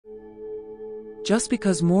Just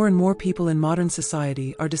because more and more people in modern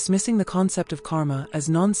society are dismissing the concept of karma as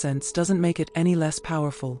nonsense doesn't make it any less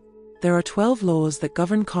powerful. There are 12 laws that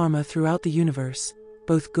govern karma throughout the universe,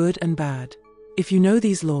 both good and bad. If you know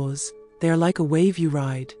these laws, they are like a wave you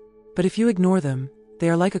ride. But if you ignore them, they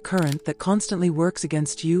are like a current that constantly works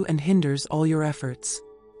against you and hinders all your efforts.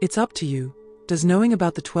 It's up to you. Does knowing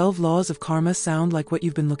about the 12 laws of karma sound like what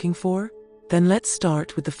you've been looking for? Then let's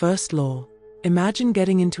start with the first law. Imagine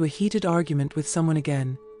getting into a heated argument with someone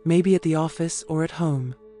again, maybe at the office or at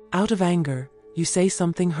home. Out of anger, you say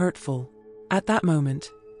something hurtful. At that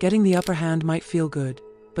moment, getting the upper hand might feel good,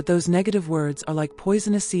 but those negative words are like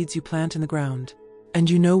poisonous seeds you plant in the ground. And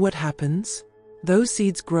you know what happens? Those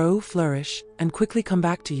seeds grow, flourish, and quickly come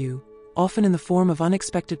back to you, often in the form of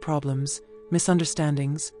unexpected problems,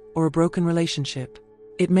 misunderstandings, or a broken relationship.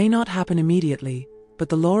 It may not happen immediately, but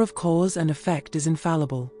the law of cause and effect is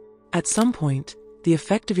infallible. At some point, the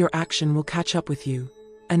effect of your action will catch up with you.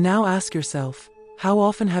 And now ask yourself, how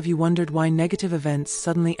often have you wondered why negative events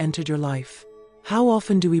suddenly entered your life? How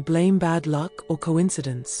often do we blame bad luck or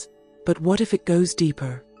coincidence? But what if it goes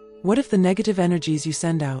deeper? What if the negative energies you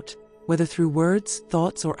send out, whether through words,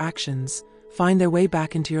 thoughts, or actions, find their way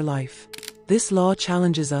back into your life? This law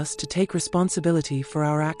challenges us to take responsibility for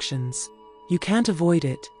our actions. You can't avoid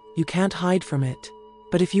it, you can't hide from it.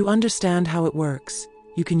 But if you understand how it works,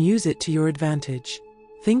 you can use it to your advantage.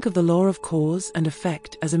 Think of the law of cause and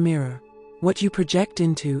effect as a mirror. What you project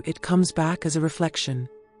into it comes back as a reflection.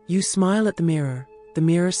 You smile at the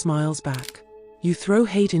mirror smiles back. You throw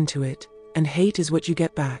hate into it, and hate is what you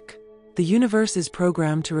get back. The universe is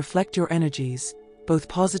programmed to reflect your energies, both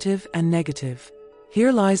positive and negative.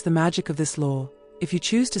 Here lies the magic of this law. If you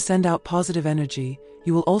choose to send out positive energy,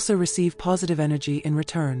 you will also receive positive energy in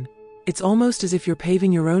return. It's almost as if you're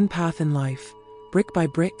paving your own path in life, brick by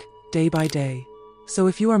brick, day by day. So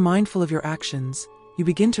if you are mindful of your actions, you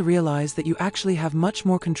begin to realize that you actually have much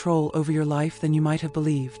more control over your life than you might have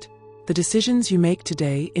believed. The decisions you make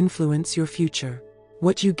today influence your future.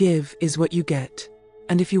 What you give is what you get.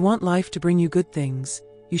 And if you want life to bring you good things,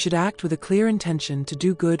 you should act with a clear intention to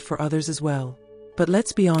do good for others as well. But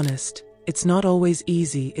let's be honest, it's not always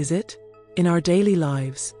easy, is it? In our daily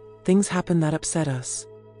lives, things happen that upset us.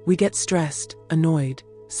 We get stressed, annoyed,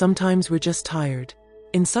 sometimes we're just tired.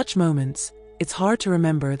 In such moments, it's hard to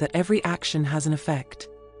remember that every action has an effect.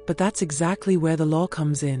 But that's exactly where the law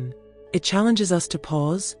comes in. It challenges us to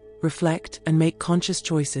pause, reflect, and make conscious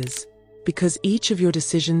choices. Because each of your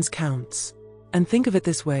decisions counts. And think of it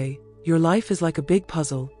this way, your life is like a big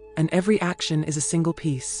puzzle, and every action is a single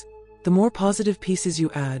piece. The more positive pieces you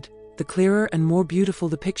add, the clearer and more beautiful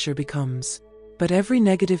the picture becomes. But every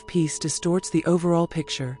negative piece distorts the overall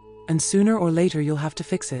picture, and sooner or later you'll have to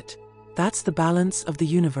fix it. That's the balance of the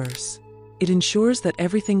universe. It ensures that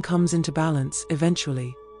everything comes into balance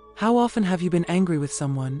eventually. How often have you been angry with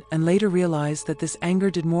someone and later realized that this anger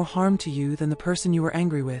did more harm to you than the person you were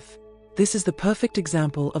angry with? This is the perfect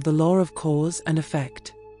example of the law of cause and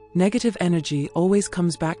effect. Negative energy always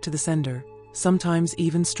comes back to the sender, sometimes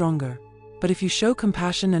even stronger. But if you show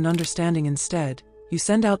compassion and understanding instead, you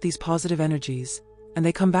send out these positive energies, and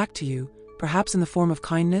they come back to you, perhaps in the form of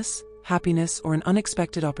kindness, happiness, or an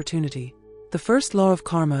unexpected opportunity. The first law of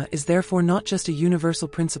karma is therefore not just a universal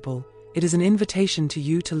principle, it is an invitation to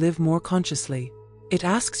you to live more consciously. It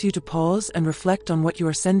asks you to pause and reflect on what you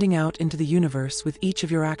are sending out into the universe with each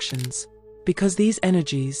of your actions. Because these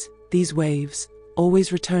energies, these waves,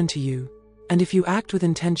 always return to you. And if you act with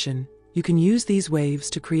intention, you can use these waves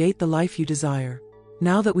to create the life you desire.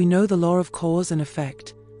 Now that we know the law of cause and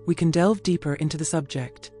effect, we can delve deeper into the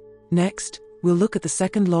subject. Next, we'll look at the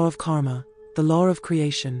second law of karma, the law of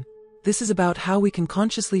creation. This is about how we can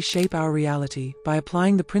consciously shape our reality by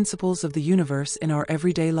applying the principles of the universe in our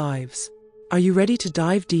everyday lives. Are you ready to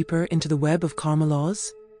dive deeper into the web of karma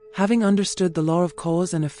laws? Having understood the law of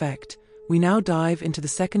cause and effect, we now dive into the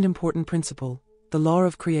second important principle, the law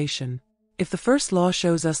of creation. If the first law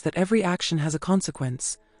shows us that every action has a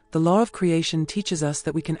consequence, the law of creation teaches us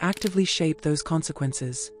that we can actively shape those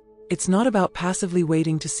consequences. It's not about passively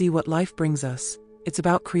waiting to see what life brings us, it's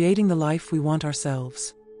about creating the life we want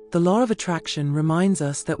ourselves. The law of attraction reminds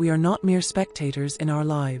us that we are not mere spectators in our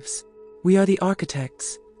lives. We are the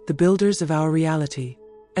architects, the builders of our reality.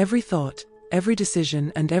 Every thought, every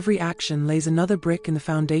decision, and every action lays another brick in the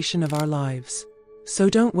foundation of our lives. So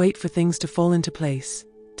don't wait for things to fall into place.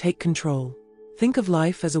 Take control. Think of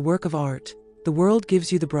life as a work of art. The world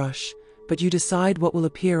gives you the brush, but you decide what will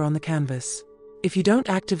appear on the canvas. If you don't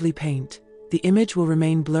actively paint, the image will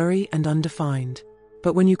remain blurry and undefined.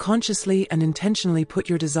 But when you consciously and intentionally put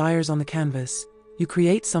your desires on the canvas, you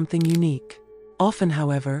create something unique. Often,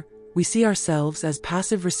 however, We see ourselves as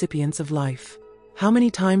passive recipients of life. How many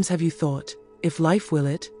times have you thought, if life will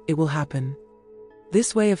it, it will happen?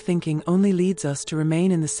 This way of thinking only leads us to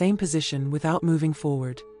remain in the same position without moving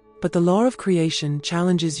forward. But the law of creation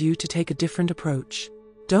challenges you to take a different approach.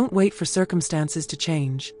 Don't wait for circumstances to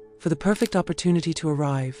change, for the perfect opportunity to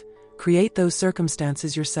arrive. Create those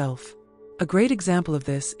circumstances yourself. A great example of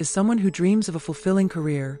this is someone who dreams of a fulfilling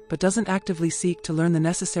career but doesn't actively seek to learn the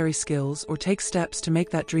necessary skills or take steps to make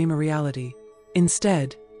that dream a reality.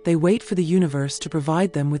 Instead, they wait for the universe to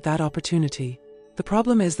provide them with that opportunity. The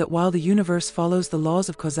problem is that while the universe follows the laws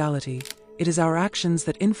of causality, it is our actions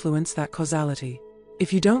that influence that causality.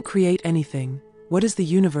 If you don't create anything, what is the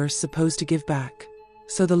universe supposed to give back?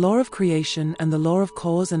 So the law of creation and the law of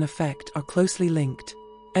cause and effect are closely linked.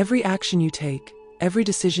 Every action you take, every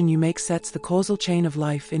decision you make sets the causal chain of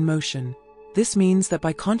life in motion. This means that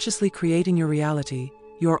by consciously creating your reality,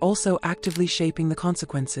 you are also actively shaping the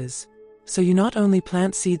consequences. So you not only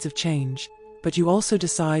plant seeds of change, but you also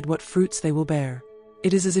decide what fruits they will bear.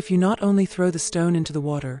 It is as if you not only throw the stone into the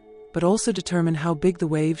water, but also determine how big the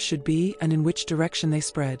waves should be and in which direction they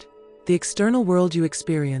spread. The external world you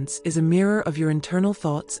experience is a mirror of your internal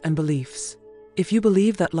thoughts and beliefs. If you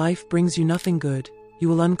believe that life brings you nothing good, you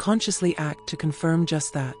will unconsciously act to confirm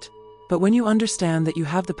just that. But when you understand that you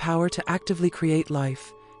have the power to actively create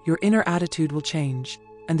life, your inner attitude will change,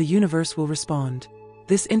 and the universe will respond.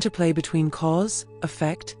 This interplay between cause,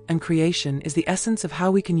 effect, and creation is the essence of how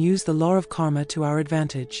we can use the law of karma to our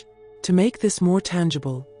advantage. To make this more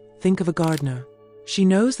tangible, think of a gardener. She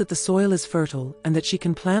knows that the soil is fertile and that she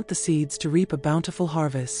can plant the seeds to reap a bountiful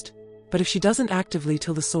harvest. But if she doesn't actively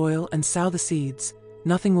till the soil and sow the seeds,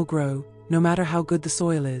 nothing will grow, no matter how good the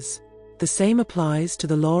soil is. The same applies to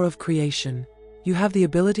the law of creation. You have the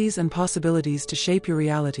abilities and possibilities to shape your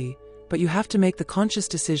reality, but you have to make the conscious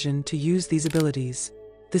decision to use these abilities.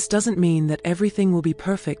 This doesn't mean that everything will be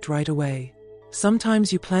perfect right away.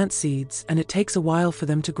 Sometimes you plant seeds and it takes a while for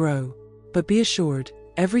them to grow. But be assured,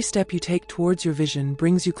 every step you take towards your vision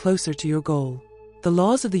brings you closer to your goal. The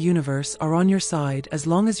laws of the universe are on your side as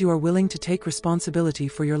long as you are willing to take responsibility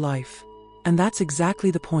for your life. And that's exactly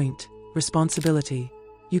the point, responsibility.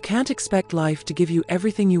 You can't expect life to give you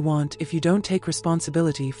everything you want if you don't take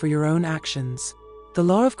responsibility for your own actions. The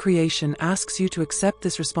law of creation asks you to accept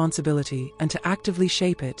this responsibility and to actively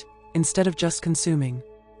shape it, instead of just consuming.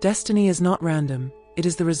 Destiny is not random, it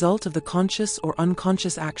is the result of the conscious or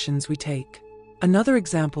unconscious actions we take. Another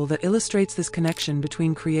example that illustrates this connection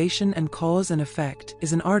between creation and cause and effect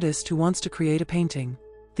is an artist who wants to create a painting.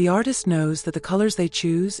 The artist knows that the colors they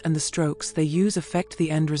choose and the strokes they use affect the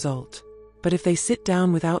end result. But if they sit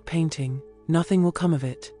down without painting, nothing will come of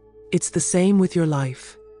it. It's the same with your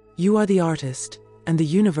life. You are the artist, and the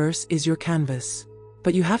universe is your canvas.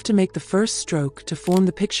 But you have to make the first stroke to form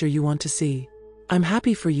the picture you want to see. I'm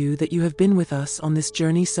happy for you that you have been with us on this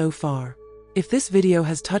journey so far. If this video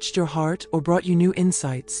has touched your heart or brought you new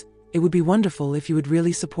insights, it would be wonderful if you would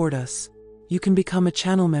really support us. You can become a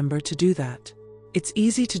channel member to do that. It's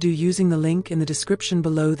easy to do using the link in the description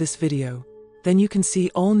below this video. Then you can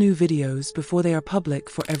see all new videos before they are public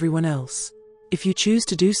for everyone else. If you choose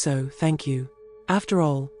to do so, thank you. After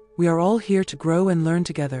all, we are all here to grow and learn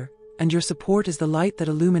together, and your support is the light that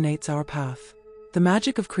illuminates our path. The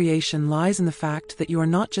magic of creation lies in the fact that you are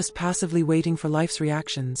not just passively waiting for life's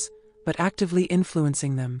reactions, but actively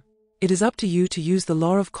influencing them. It is up to you to use the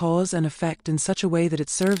law of cause and effect in such a way that it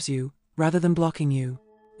serves you, rather than blocking you.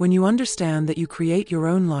 When you understand that you create your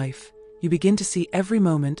own life, you begin to see every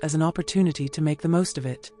moment as an opportunity to make the most of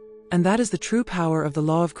it. And that is the true power of the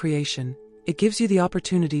law of creation. It gives you the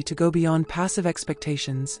opportunity to go beyond passive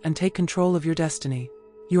expectations and take control of your destiny.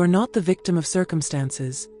 You are not the victim of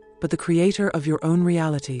circumstances, but the creator of your own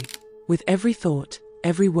reality. With every thought,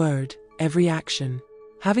 every word, every action.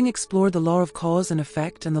 Having explored the law of cause and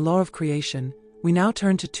effect and the law of creation, we now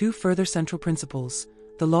turn to two further central principles,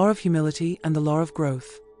 the law of humility and the law of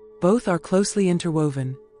growth. Both are closely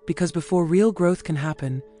interwoven, because before real growth can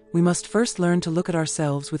happen, we must first learn to look at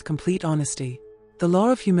ourselves with complete honesty. The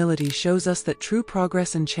law of humility shows us that true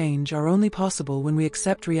progress and change are only possible when we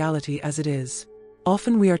accept reality as it is.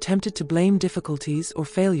 Often we are tempted to blame difficulties or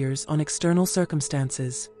failures on external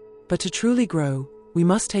circumstances. But to truly grow, we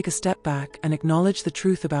must take a step back and acknowledge the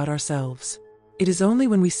truth about ourselves. It is only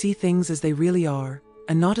when we see things as they really are,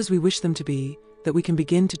 and not as we wish them to be, that we can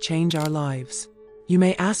begin to change our lives. You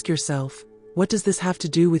may ask yourself, what does this have to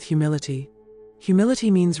do with humility?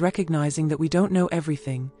 Humility means recognizing that we don't know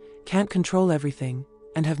everything, can't control everything,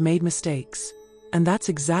 and have made mistakes. And that's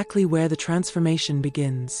exactly where the transformation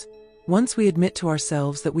begins. Once we admit to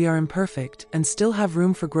ourselves that we are imperfect and still have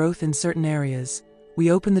room for growth in certain areas, we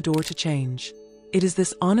open the door to change. It is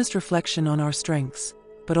this honest reflection on our strengths,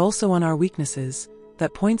 but also on our weaknesses,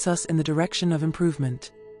 that points us in the direction of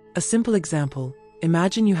improvement. A simple example: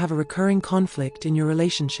 imagine you have a recurring conflict in your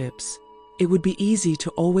relationships. It would be easy to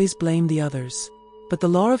always blame the others. But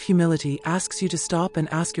the law of humility asks you to stop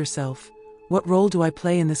and ask yourself, what role do I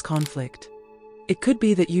play in this conflict? It could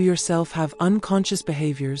be that you yourself have unconscious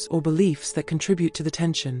behaviors or beliefs that contribute to the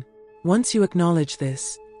tension. Once you acknowledge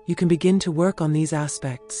this, you can begin to work on these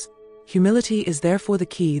aspects. Humility is therefore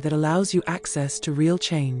the key that allows you access to real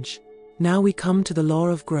change. Now we come to the law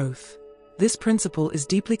of growth. This principle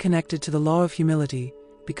is deeply connected to the law of humility,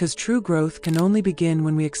 because true growth can only begin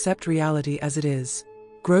when we accept reality as it is.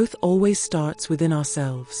 Growth always starts within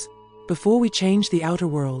ourselves. Before we change the outer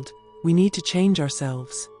world, we need to change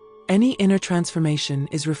ourselves. Any inner transformation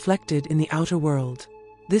is reflected in the outer world.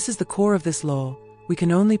 This is the core of this law. We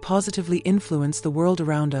can only positively influence the world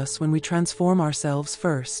around us when we transform ourselves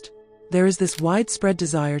first. There is this widespread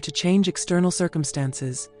desire to change external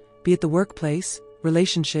circumstances, be it the workplace,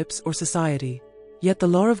 relationships, or society. Yet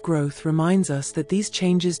the law of growth reminds us that these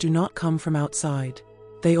changes do not come from outside.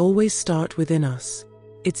 They always start within us.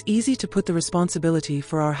 It's easy to put the responsibility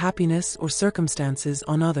for our happiness or circumstances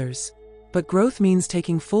on others. But growth means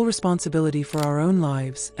taking full responsibility for our own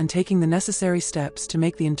lives and taking the necessary steps to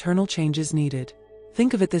make the internal changes needed.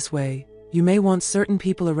 Think of it this way: you may want certain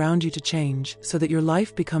people around you to change so that your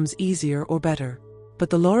life becomes easier or better. But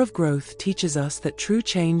the law of growth teaches us that true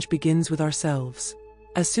change begins with ourselves.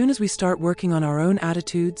 As soon as we start working on our own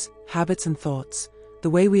attitudes, habits, and thoughts,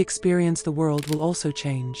 the way we experience the world will also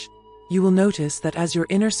change. You will notice that as your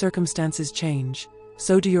inner circumstances change,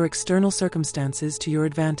 so do your external circumstances to your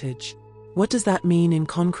advantage. What does that mean in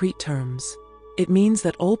concrete terms? It means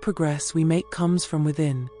that all progress we make comes from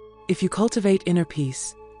within. If you cultivate inner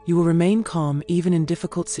peace, you will remain calm even in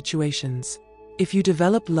difficult situations. If you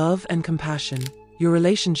develop love and compassion, your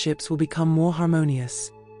relationships will become more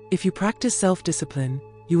harmonious. If you practice self-discipline,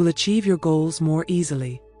 you will achieve your goals more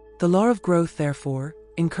easily. The law of growth, therefore,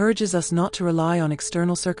 encourages us not to rely on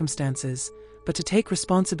external circumstances, but to take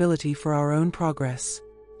responsibility for our own progress.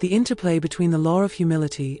 The interplay between the law of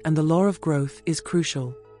humility and the law of growth is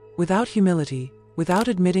crucial. Without humility, without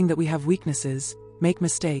admitting that we have weaknesses, make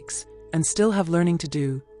mistakes, and still have learning to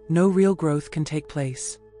do, no real growth can take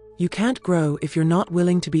place. You can't grow if you're not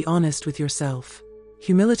willing to be honest with yourself.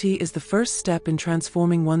 Humility is the first step in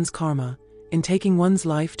transforming one's karma, in taking one's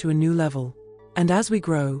life to a new level. And as we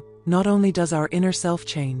grow, not only does our inner self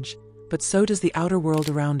change, but so does the outer world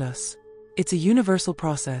around us. It's a universal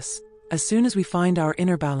process. As soon as we find our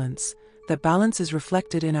inner balance, that balance is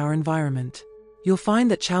reflected in our environment. You'll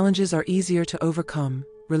find that challenges are easier to overcome,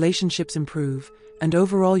 relationships improve, and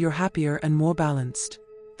overall you're happier and more balanced.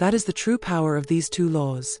 That is the true power of these two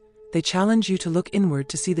laws. They challenge you to look inward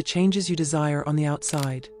to see the changes you desire on the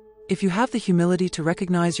outside. If you have the humility to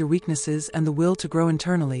recognize your weaknesses and the will to grow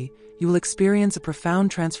internally, you will experience a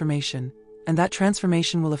profound transformation, and that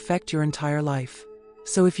transformation will affect your entire life.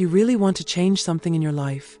 So if you really want to change something in your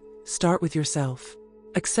life, start with yourself.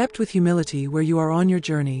 Accept with humility where you are on your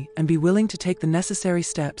journey and be willing to take the necessary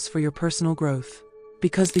steps for your personal growth.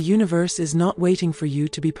 Because the universe is not waiting for you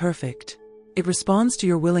to be perfect. It responds to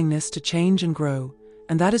your willingness to change and grow,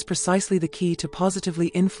 and that is precisely the key to positively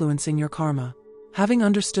influencing your karma. Having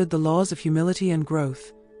understood the laws of humility and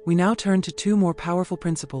growth, we now turn to two more powerful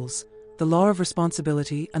principles, the law of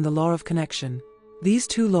responsibility and the law of connection. These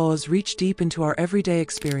two laws reach deep into our everyday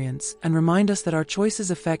experience and remind us that our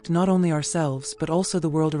choices affect not only ourselves but also the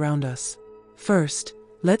world around us. First,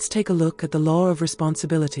 let's take a look at the law of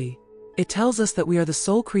responsibility. It tells us that we are the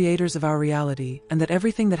sole creators of our reality and that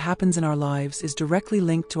everything that happens in our lives is directly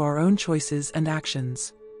linked to our own choices and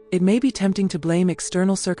actions. It may be tempting to blame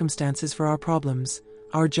external circumstances for our problems,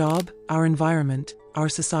 our job, our environment, our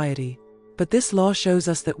society. But this law shows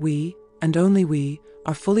us that we, and only we,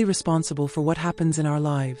 are fully responsible for what happens in our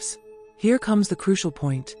lives. Here comes the crucial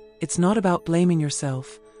point: it's not about blaming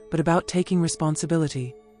yourself, but about taking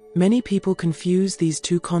responsibility. Many people confuse these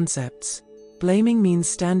two concepts. Blaming means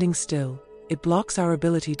standing still. It blocks our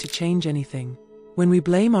ability to change anything. When we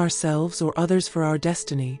blame ourselves or others for our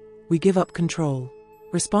destiny, we give up control.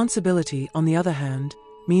 Responsibility, on the other hand,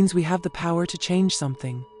 means we have the power to change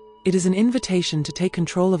something. It is an invitation to take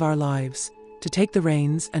control of our lives, to take the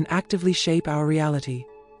reins and actively shape our reality.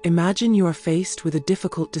 Imagine you are faced with a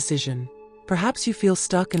difficult decision. Perhaps you feel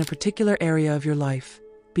stuck in a particular area of your life,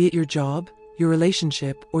 be it your job, your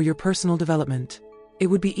relationship, or your personal development. It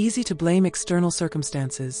would be easy to blame external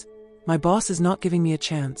circumstances. My boss is not giving me a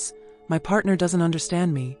chance. My partner doesn't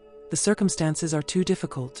understand me. The circumstances are too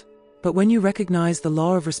difficult. But when you recognize the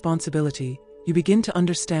law of responsibility, you begin to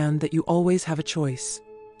understand that you always have a choice.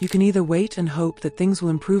 You can either wait and hope that things will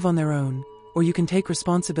improve on their own, or you can take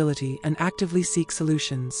responsibility and actively seek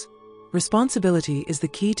solutions. Responsibility is the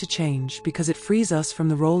key to change because it frees us from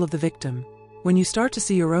the role of the victim. When you start to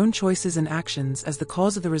see your own choices and actions as the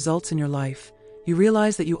cause of the results in your life, you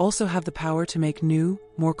realize that you also have the power to make new,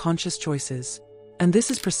 more conscious choices. And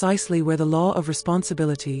this is precisely where the law of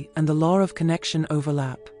responsibility and the law of connection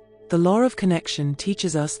overlap. The law of connection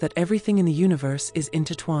teaches us that everything in the universe is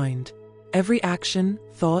intertwined. Every action,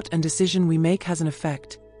 thought, and decision we make has an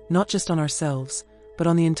effect, not just on ourselves, but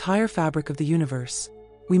on the entire fabric of the universe.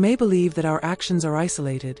 We may believe that our actions are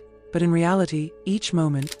isolated, but in reality, each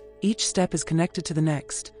moment, each step is connected to the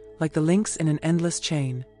next, like the links in an endless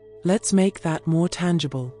chain. Let's make that more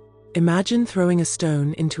tangible. Imagine throwing a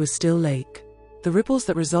stone into a still lake. The ripples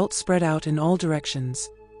that result spread out in all directions,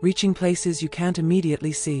 reaching places you can't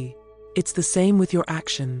immediately see. It's the same with your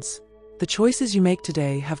actions. The choices you make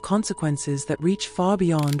today have consequences that reach far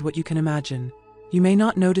beyond what you can imagine. You may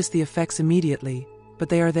not notice the effects immediately, but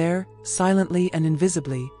they are there, silently and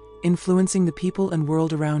invisibly, influencing the people and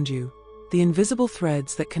world around you. The invisible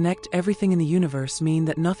threads that connect everything in the universe mean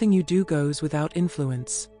that nothing you do goes without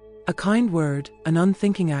influence. A kind word, an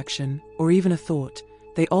unthinking action, or even a thought,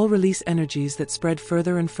 they all release energies that spread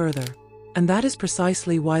further and further. And that is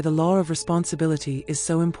precisely why the law of responsibility is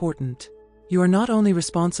so important. You are not only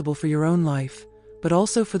responsible for your own life, but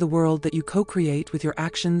also for the world that you co-create with your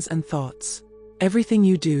actions and thoughts. Everything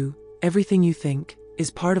you do, everything you think, is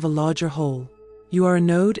part of a larger whole. You are a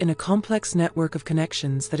node in a complex network of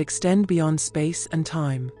connections that extend beyond space and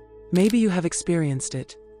time. Maybe you have experienced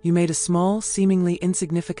it. You made a small, seemingly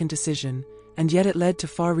insignificant decision, and yet it led to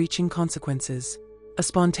far-reaching consequences. A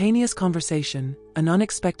spontaneous conversation, an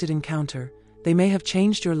unexpected encounter, they may have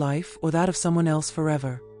changed your life or that of someone else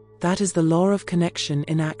forever. That is the law of connection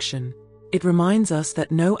in action. It reminds us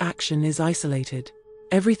that no action is isolated.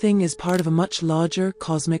 Everything is part of a much larger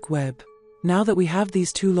cosmic web. Now that we have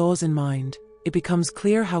these two laws in mind, it becomes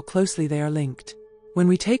clear how closely they are linked. When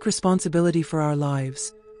we take responsibility for our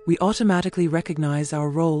lives, we automatically recognize our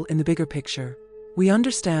role in the bigger picture. We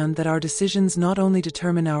understand that our decisions not only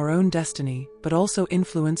determine our own destiny, but also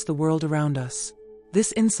influence the world around us.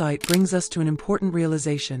 This insight brings us to an important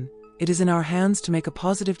realization. It is in our hands to make a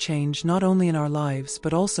positive change not only in our lives,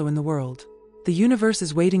 but also in the world. The universe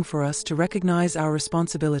is waiting for us to recognize our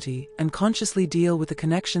responsibility and consciously deal with the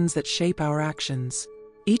connections that shape our actions.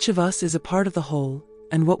 Each of us is a part of the whole,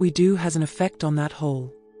 and what we do has an effect on that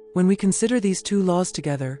whole. When we consider these two laws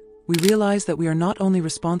together, we realize that we are not only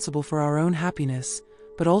responsible for our own happiness,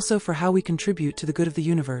 but also for how we contribute to the good of the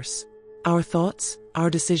universe. Our thoughts, our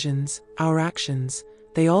decisions, our actions,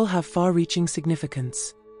 they all have far-reaching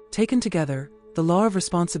significance. Taken together, the law of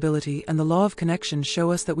responsibility and the law of connection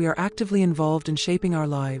show us that we are actively involved in shaping our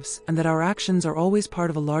lives and that our actions are always part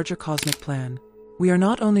of a larger cosmic plan. We are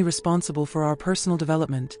not only responsible for our personal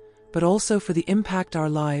development, but also for the impact our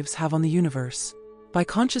lives have on the universe. By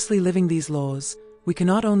consciously living these laws, we can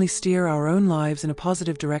not only steer our own lives in a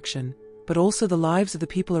positive direction, but also the lives of the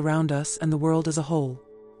people around us and the world as a whole.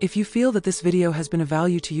 If you feel that this video has been of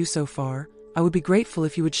value to you so far, I would be grateful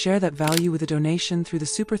if you would share that value with a donation through the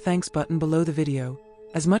Super Thanks button below the video,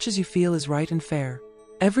 as much as you feel is right and fair.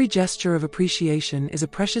 Every gesture of appreciation is a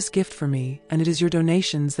precious gift for me, and it is your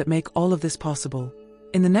donations that make all of this possible.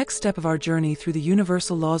 In the next step of our journey through the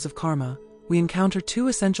universal laws of karma, we encounter two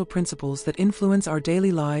essential principles that influence our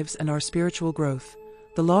daily lives and our spiritual growth: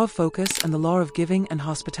 the law of focus and the law of giving and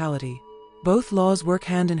hospitality. Both laws work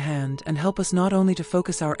hand in hand and help us not only to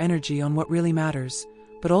focus our energy on what really matters,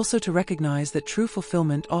 but also to recognize that true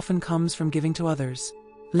fulfillment often comes from giving to others.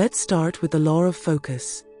 Let's start with the law of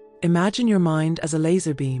focus. Imagine your mind as a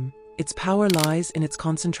laser beam. Its power lies in its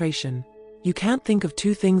concentration. You can't think of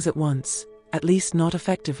two things at once, at least not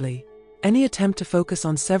effectively. Any attempt to focus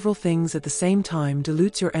on several things at the same time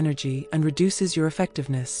dilutes your energy and reduces your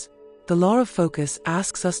effectiveness. The law of focus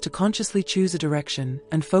asks us to consciously choose a direction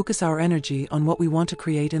and focus our energy on what we want to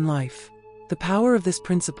create in life. The power of this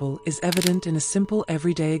principle is evident in a simple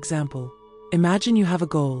everyday example. Imagine you have a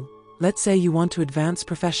goal. Let's say you want to advance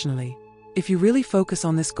professionally. If you really focus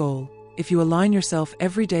on this goal, if you align yourself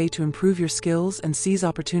every day to improve your skills and seize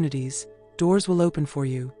opportunities, doors will open for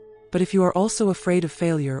you. But if you are also afraid of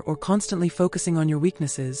failure or constantly focusing on your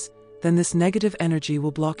weaknesses, then this negative energy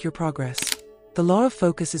will block your progress. The law of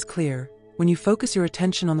focus is clear. When you focus your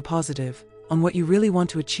attention on the positive, on what you really want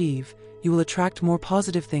to achieve, you will attract more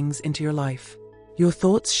positive things into your life. Your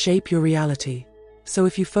thoughts shape your reality. So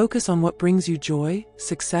if you focus on what brings you joy,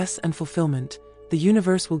 success, and fulfillment, the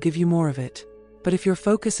universe will give you more of it. But if your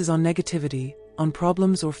focus is on negativity, on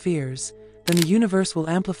problems or fears, then the universe will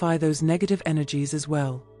amplify those negative energies as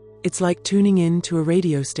well. It's like tuning in to a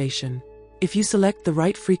radio station. If you select the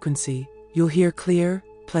right frequency, you'll hear clear,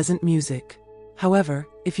 pleasant music. However,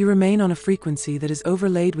 if you remain on a frequency that is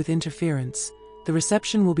overlaid with interference, the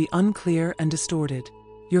reception will be unclear and distorted.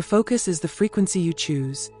 Your focus is the frequency you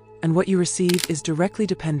choose, and what you receive is directly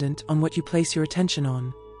dependent on what you place your attention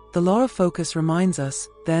on. The law of focus reminds us,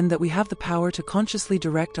 then, that we have the power to consciously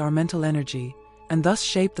direct our mental energy, and thus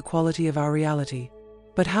shape the quality of our reality.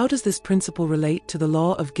 But how does this principle relate to the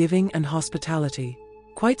law of giving and hospitality?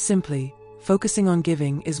 Quite simply, focusing on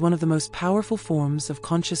giving is one of the most powerful forms of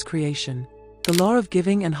conscious creation. The law of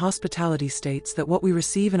giving and hospitality states that what we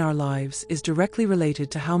receive in our lives is directly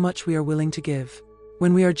related to how much we are willing to give.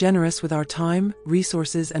 When we are generous with our time,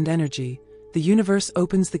 resources, and energy, the universe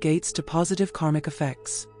opens the gates to positive karmic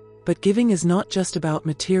effects. But giving is not just about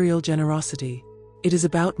material generosity. It is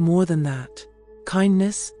about more than that.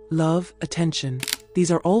 Kindness, love, attention,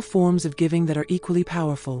 these are all forms of giving that are equally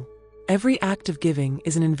powerful. Every act of giving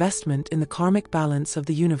is an investment in the karmic balance of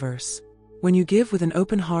the universe. When you give with an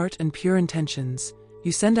open heart and pure intentions,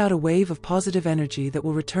 you send out a wave of positive energy that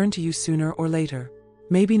will return to you sooner or later.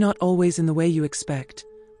 Maybe not always in the way you expect,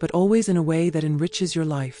 but always in a way that enriches your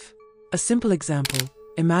life. A simple example,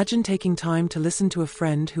 imagine taking time to listen to a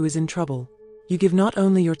friend who is in trouble. You give not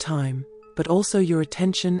only your time, but also your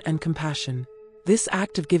attention and compassion. This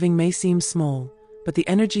act of giving may seem small, but the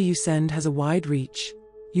energy you send has a wide reach.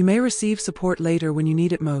 You may receive support later when you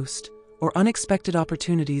need it most, or unexpected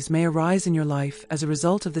opportunities may arise in your life as a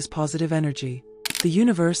result of this positive energy. The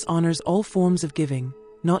universe honors all forms of giving,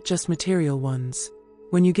 not just material ones.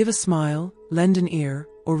 When you give a smile, lend an ear,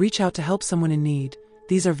 or reach out to help someone in need,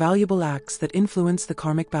 these are valuable acts that influence the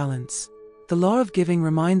karmic balance. The law of giving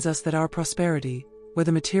reminds us that our prosperity,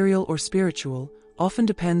 whether material or spiritual, often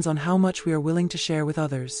depends on how much we are willing to share with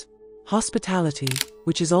others. Hospitality,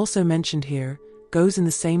 which is also mentioned here, goes in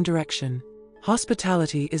the same direction.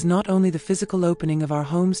 Hospitality is not only the physical opening of our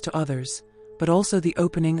homes to others, but also the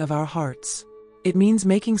opening of our hearts. It means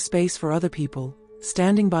making space for other people,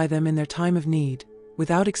 standing by them in their time of need,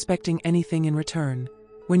 without expecting anything in return.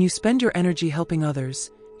 When you spend your energy helping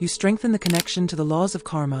others, you strengthen the connection to the laws of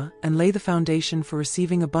karma and lay the foundation for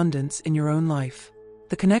receiving abundance in your own life.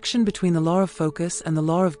 The connection between the law of focus and the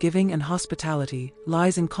law of giving and hospitality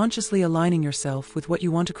lies in consciously aligning yourself with what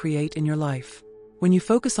you want to create in your life. When you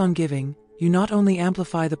focus on giving, you not only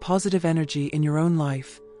amplify the positive energy in your own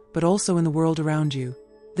life, but also in the world around you.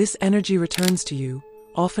 This energy returns to you,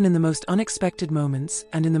 often in the most unexpected moments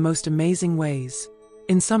and in the most amazing ways.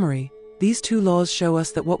 In summary, these two laws show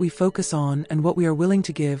us that what we focus on and what we are willing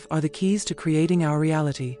to give are the keys to creating our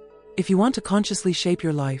reality. If you want to consciously shape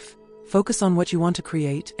your life, focus on what you want to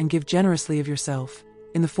create and give generously of yourself,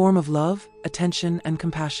 in the form of love, attention, and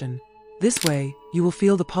compassion. This way, you will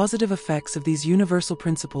feel the positive effects of these universal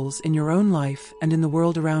principles in your own life and in the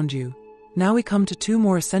world around you. Now we come to two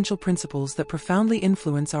more essential principles that profoundly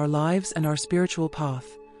influence our lives and our spiritual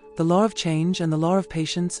path: the law of change and the law of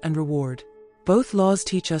patience and reward. Both laws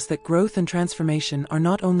teach us that growth and transformation are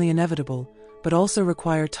not only inevitable, but also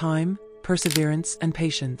require time, perseverance, and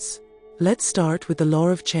patience. Let's start with the law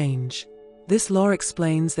of change. This law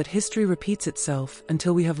explains that history repeats itself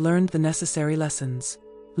until we have learned the necessary lessons.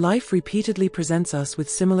 Life repeatedly presents us with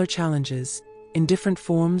similar challenges, in different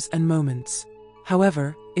forms and moments.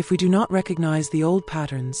 However, if we do not recognize the old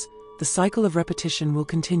patterns, the cycle of repetition will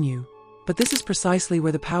continue. But this is precisely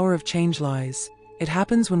where the power of change lies. It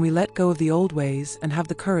happens when we let go of the old ways and have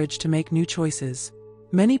the courage to make new choices.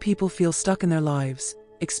 Many people feel stuck in their lives,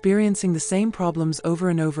 experiencing the same problems over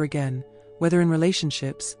and over again, whether in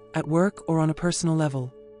relationships, at work, or on a personal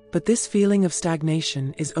level. But this feeling of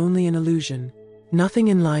stagnation is only an illusion. Nothing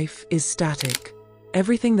in life is static.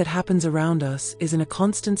 Everything that happens around us is in a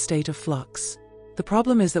constant state of flux. The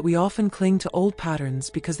problem is that we often cling to old patterns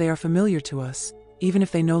because they are familiar to us, even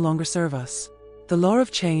if they no longer serve us. The law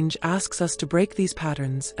of change asks us to break these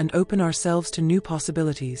patterns and open ourselves to new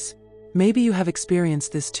possibilities. Maybe you have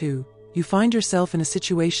experienced this too. You find yourself in a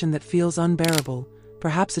situation that feels unbearable,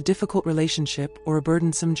 perhaps a difficult relationship or a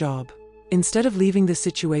burdensome job. Instead of leaving this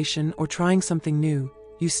situation or trying something new,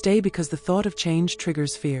 you stay because the thought of change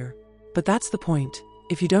triggers fear. But that's the point.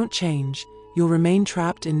 If you don't change, you'll remain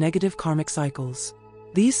trapped in negative karmic cycles.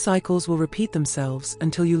 These cycles will repeat themselves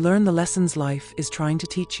until you learn the lessons life is trying to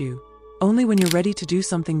teach you. Only when you're ready to do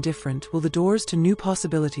something different will the doors to new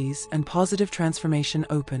possibilities and positive transformation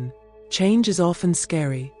open. Change is often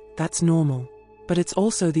scary, that's normal. But it's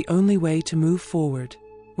also the only way to move forward.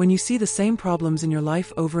 When you see the same problems in your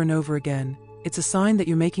life over and over again, it's a sign that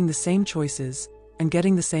you're making the same choices and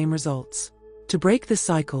getting the same results. To break this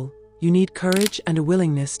cycle, You need courage and a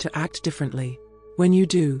willingness to act differently. When you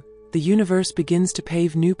do, the universe begins to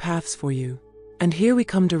pave new paths for you. And here we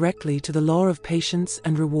come directly to the law of patience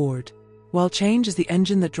and reward. While change is the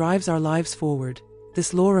engine that drives our lives forward,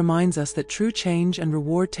 this law reminds us that true change and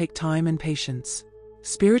reward take time and patience.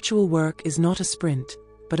 Spiritual work is not a sprint,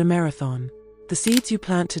 but a marathon. The seeds you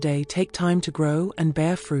plant today take time to grow and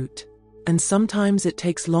bear fruit. And sometimes it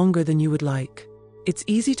takes longer than you would like. It's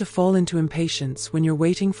easy to fall into impatience when you're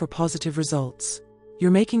waiting for positive results.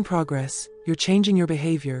 You're making progress, you're changing your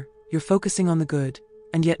behavior, you're focusing on the good,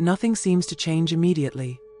 and yet nothing seems to change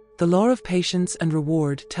immediately. The law of patience and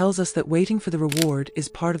reward tells us that waiting for the reward is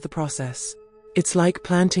part of the process. It's like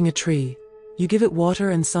planting a tree. You give it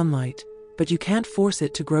water and sunlight, but you can't force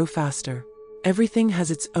it to grow faster. Everything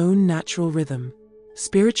has its own natural rhythm.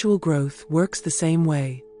 Spiritual growth works the same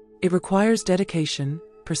way. It requires dedication,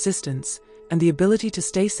 persistence, and the ability to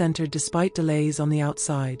stay centered despite delays on the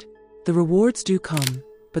outside. The rewards do come,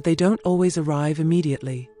 but they don't always arrive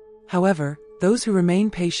immediately. However, those who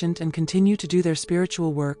remain patient and continue to do their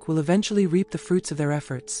spiritual work will eventually reap the fruits of their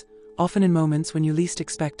efforts, often in moments when you least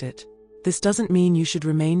expect it. This doesn't mean you should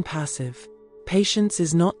remain passive. Patience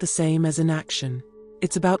is not the same as inaction.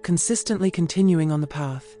 It's about consistently continuing on the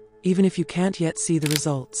path, even if you can't yet see the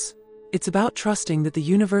results. It's about trusting that the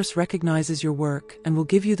universe recognizes your work and will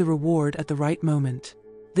give you the reward at the right moment.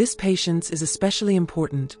 This patience is especially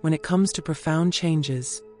important when it comes to profound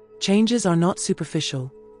changes. Changes are not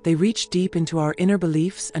superficial. They reach deep into our inner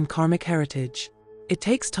beliefs and karmic heritage. It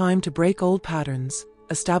takes time to break old patterns,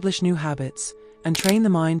 establish new habits, and train the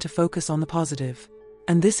mind to focus on the positive.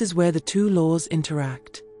 And this is where the two laws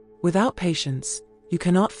interact. Without patience, you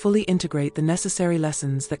cannot fully integrate the necessary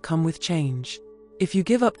lessons that come with change. If you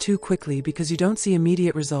give up too quickly because you don't see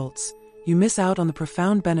immediate results, you miss out on the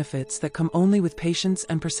profound benefits that come only with patience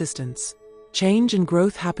and persistence. Change and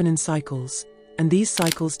growth happen in cycles, and these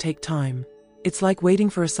cycles take time. It's like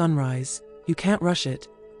waiting for a sunrise. You can't rush it,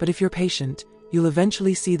 but if you're patient, you'll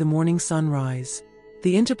eventually see the morning sun rise.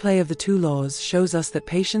 The interplay of the two laws shows us that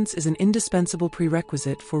patience is an indispensable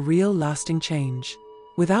prerequisite for real, lasting change.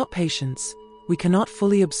 Without patience, we cannot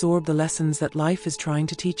fully absorb the lessons that life is trying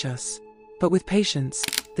to teach us. But with patience,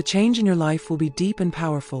 the change in your life will be deep and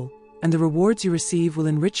powerful, and the rewards you receive will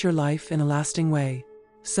enrich your life in a lasting way.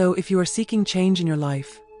 So if you are seeking change in your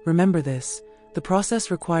life, remember this: the process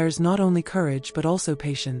requires not only courage but also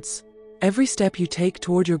patience. Every step you take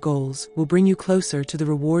toward your goals will bring you closer to the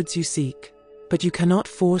rewards you seek. But you cannot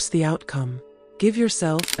force the outcome. Give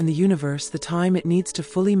yourself and the universe the time it needs to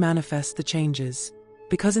fully manifest the changes.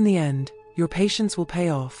 Because in the end, your patience will pay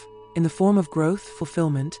off, in the form of growth,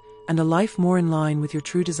 fulfillment, and a life more in line with your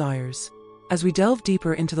true desires. As we delve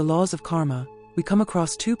deeper into the laws of karma, we come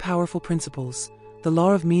across two powerful principles: the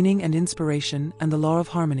law of meaning and inspiration and the law of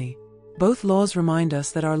harmony. Both laws remind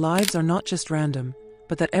us that our lives are not just random,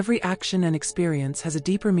 but that every action and experience has a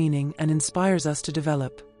deeper meaning and inspires us to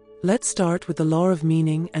develop. Let's start with the law of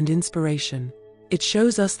meaning and inspiration. It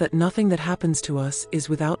shows us that nothing that happens to us is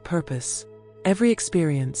without purpose. Every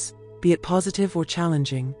experience, be it positive or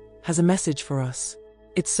challenging, has a message for us.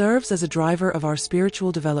 It serves as a driver of our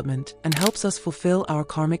spiritual development and helps us fulfill our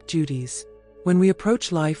karmic duties. When we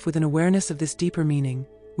approach life with an awareness of this deeper meaning,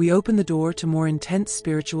 we open the door to more intense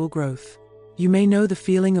spiritual growth. You may know the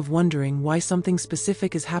feeling of wondering why something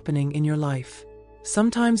specific is happening in your life.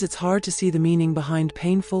 Sometimes it's hard to see the meaning behind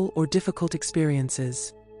painful or difficult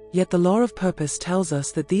experiences. Yet the law of purpose tells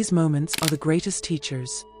us that these moments are the greatest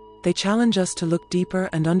teachers. They challenge us to look deeper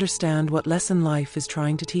and understand what lesson life is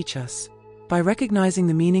trying to teach us. By recognizing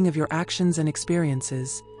the meaning of your actions and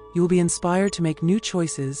experiences, you will be inspired to make new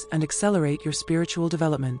choices and accelerate your spiritual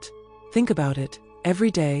development. Think about it.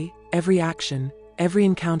 Every day, every action, every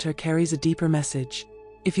encounter carries a deeper message.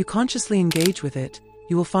 If you consciously engage with it,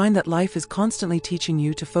 you will find that life is constantly teaching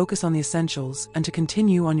you to focus on the essentials and to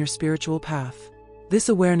continue on your spiritual path. This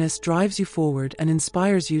awareness drives you forward and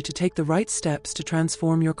inspires you to take the right steps to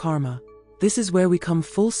transform your karma. This is where we come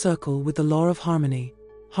full circle with the law of harmony.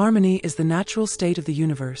 Harmony is the natural state of the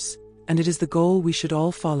universe, and it is the goal we should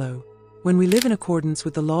all follow. When we live in accordance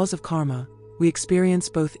with the laws of karma, we experience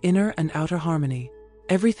both inner and outer harmony.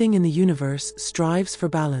 Everything in the universe strives for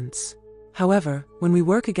balance. However, when we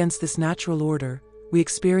work against this natural order, we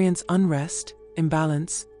experience unrest,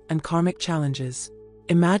 imbalance, and karmic challenges.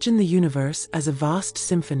 Imagine the universe as a vast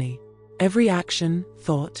symphony. Every action,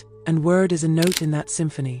 thought, and word is a note in that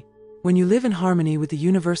symphony. When you live in harmony with the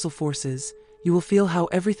universal forces, you will feel how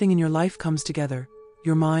everything in your life comes together: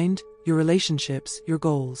 your mind, your relationships, your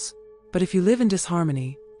goals. But if you live in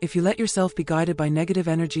disharmony, if you let yourself be guided by negative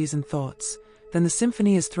energies and thoughts, then the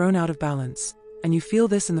symphony is thrown out of balance, and you feel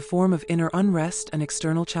this in the form of inner unrest and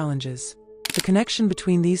external challenges. The connection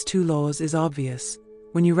between these two laws is obvious.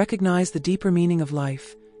 When you recognize the deeper meaning of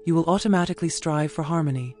life, you will automatically strive for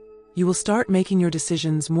harmony. You will start making your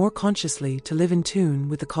decisions more consciously to live in tune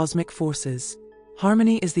with the cosmic forces.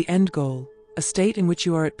 Harmony is the end goal, a state in which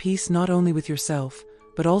you are at peace not only with yourself,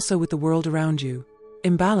 but also with the world around you.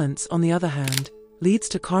 Imbalance, on the other hand, leads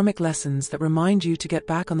to karmic lessons that remind you to get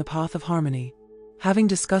back on the path of harmony. Having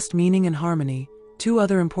discussed meaning and harmony, two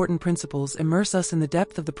other important principles immerse us in the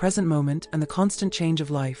depth of the present moment and the constant change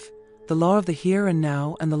of life, the law of the here and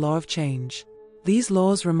now and the law of change. These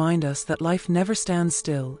laws remind us that life never stands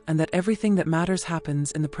still and that everything that matters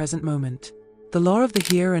happens in the present moment. The law of the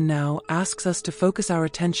here and now asks us to focus our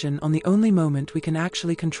attention on the only moment we can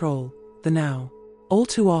actually control, the now. All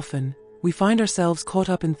too often, we find ourselves caught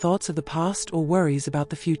up in thoughts of the past or worries about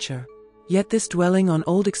the future. Yet this dwelling on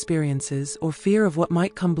old experiences or fear of what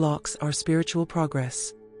might come blocks our spiritual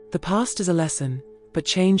progress. The past is a lesson, but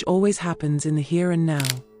change always happens in the here and now.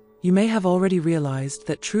 You may have already realized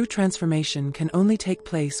that true transformation can only take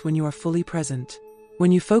place when you are fully present.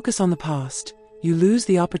 When you focus on the past, you lose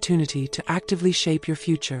the opportunity to actively shape your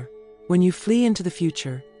future. When you flee into the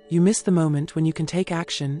future, you miss the moment when you can take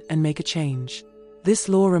action and make a change. This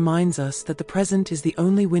law reminds us that the present is the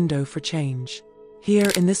only window for change.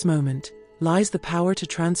 Here, in this moment, lies the power to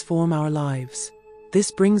transform our lives.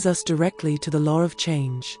 This brings us directly to the law of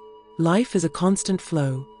change. Life is a constant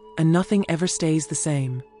flow, and nothing ever stays the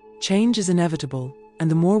same. Change is inevitable, and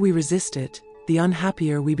the more we resist it, the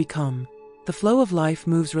unhappier we become. The flow of life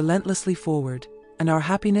moves relentlessly forward, and our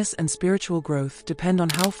happiness and spiritual growth depend on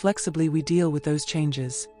how flexibly we deal with those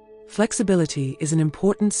changes. Flexibility is an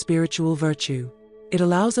important spiritual virtue. It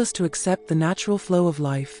allows us to accept the natural flow of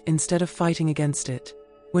life instead of fighting against it.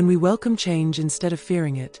 When we welcome change instead of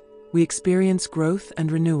fearing it, we experience growth and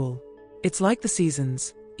renewal. It's like the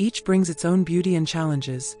seasons, each brings its own beauty and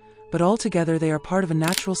challenges, but altogether they are part of a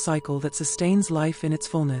natural cycle that sustains life in its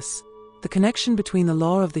fullness. The connection between the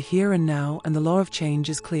law of the here and now and the law of change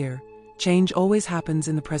is clear. Change always happens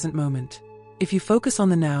in the present moment. If you focus on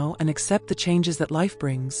the now and accept the changes that life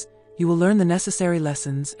brings, you will learn the necessary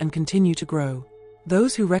lessons and continue to grow.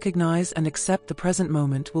 Those who recognize and accept the present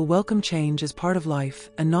moment will welcome change as part of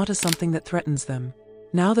life and not as something that threatens them.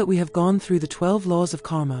 Now that we have gone through the 12 laws of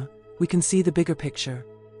karma, we can see the bigger picture.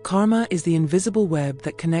 Karma is the invisible web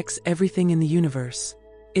that connects everything in the universe.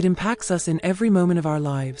 It impacts us in every moment of our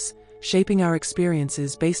lives, shaping our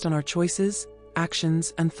experiences based on our choices,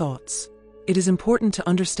 actions, and thoughts. It is important to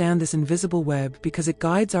understand this invisible web because it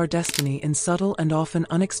guides our destiny in subtle and often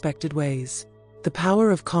unexpected ways. The power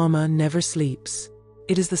of karma never sleeps.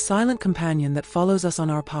 It is the silent companion that follows us on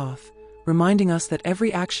our path, reminding us that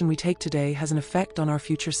every action we take today has an effect on our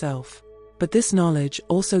future self. But this knowledge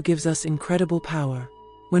also gives us incredible power.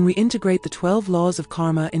 When we integrate the 12 laws of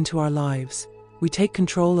karma into our lives, we take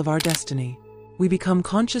control of our destiny. We become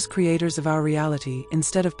conscious creators of our reality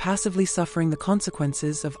instead of passively suffering the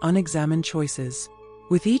consequences of unexamined choices.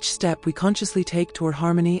 With each step we consciously take toward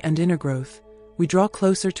harmony and inner growth, we draw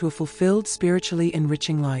closer to a fulfilled, spiritually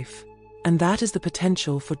enriching life. And that is the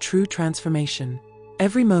potential for true transformation.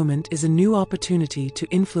 Every moment is a new opportunity to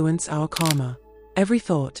influence our karma. Every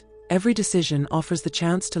thought, every decision offers the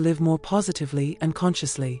chance to live more positively and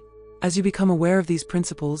consciously. As you become aware of these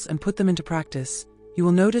principles and put them into practice, you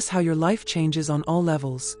will notice how your life changes on all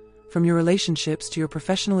levels, from your relationships to your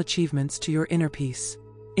professional achievements to your inner peace.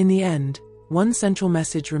 In the end, one central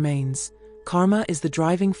message remains: karma is the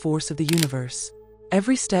driving force of the universe.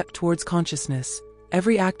 Every step towards consciousness,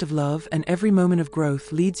 every act of love, and every moment of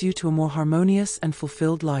growth leads you to a more harmonious and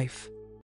fulfilled life.